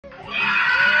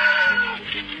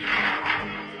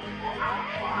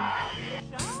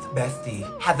bestie,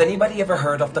 has anybody ever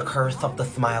heard of the curse of the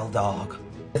smile dog?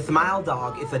 The smile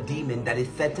dog is a demon that is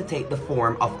said to take the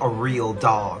form of a real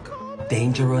dog.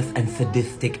 Dangerous and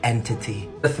sadistic entity.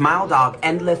 The smile dog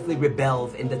endlessly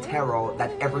rebels in the terror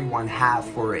that everyone has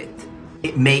for it.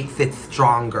 It makes it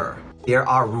stronger. There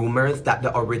are rumors that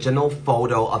the original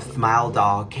photo of Smile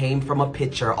Dog came from a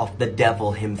picture of the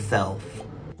devil himself.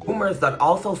 Rumors that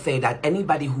also say that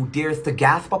anybody who dares to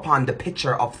gasp upon the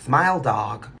picture of Smile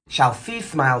Dog shall see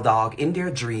Smile Dog in their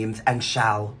dreams and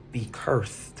shall be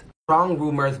cursed. Strong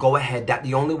rumors go ahead that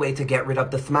the only way to get rid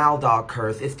of the Smile Dog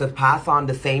curse is to pass on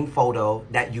the same photo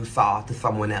that you saw to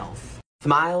someone else.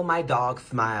 Smile, my dog,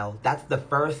 smile. That's the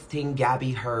first thing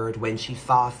Gabby heard when she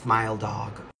saw Smile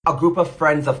Dog. A group of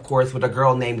friends, of course, with a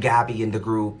girl named Gabby in the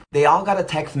group. They all got a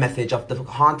text message of the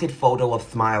haunted photo of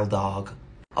Smile Dog.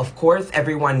 Of course,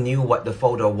 everyone knew what the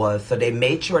photo was, so they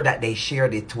made sure that they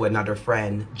shared it to another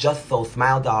friend, just so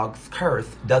Smile Dog's curse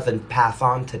doesn't pass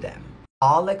on to them.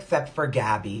 All except for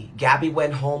Gabby. Gabby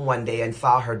went home one day and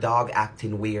saw her dog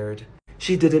acting weird.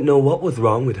 She didn't know what was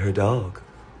wrong with her dog,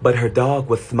 but her dog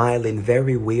was smiling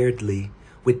very weirdly,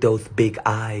 with those big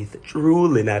eyes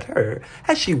drooling at her.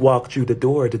 As she walked through the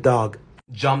door, the dog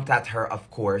jumped at her,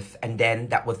 of course, and then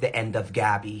that was the end of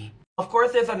Gabby. Of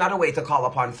course, there's another way to call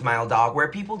upon Smile Dog, where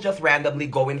people just randomly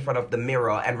go in front of the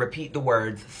mirror and repeat the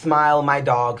words, "Smile, my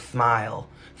dog, smile.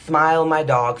 Smile, my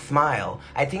dog, smile."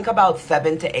 I think about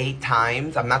 7 to 8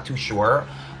 times, I'm not too sure.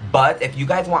 But if you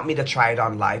guys want me to try it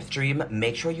on live stream,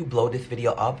 make sure you blow this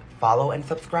video up, follow, and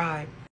subscribe.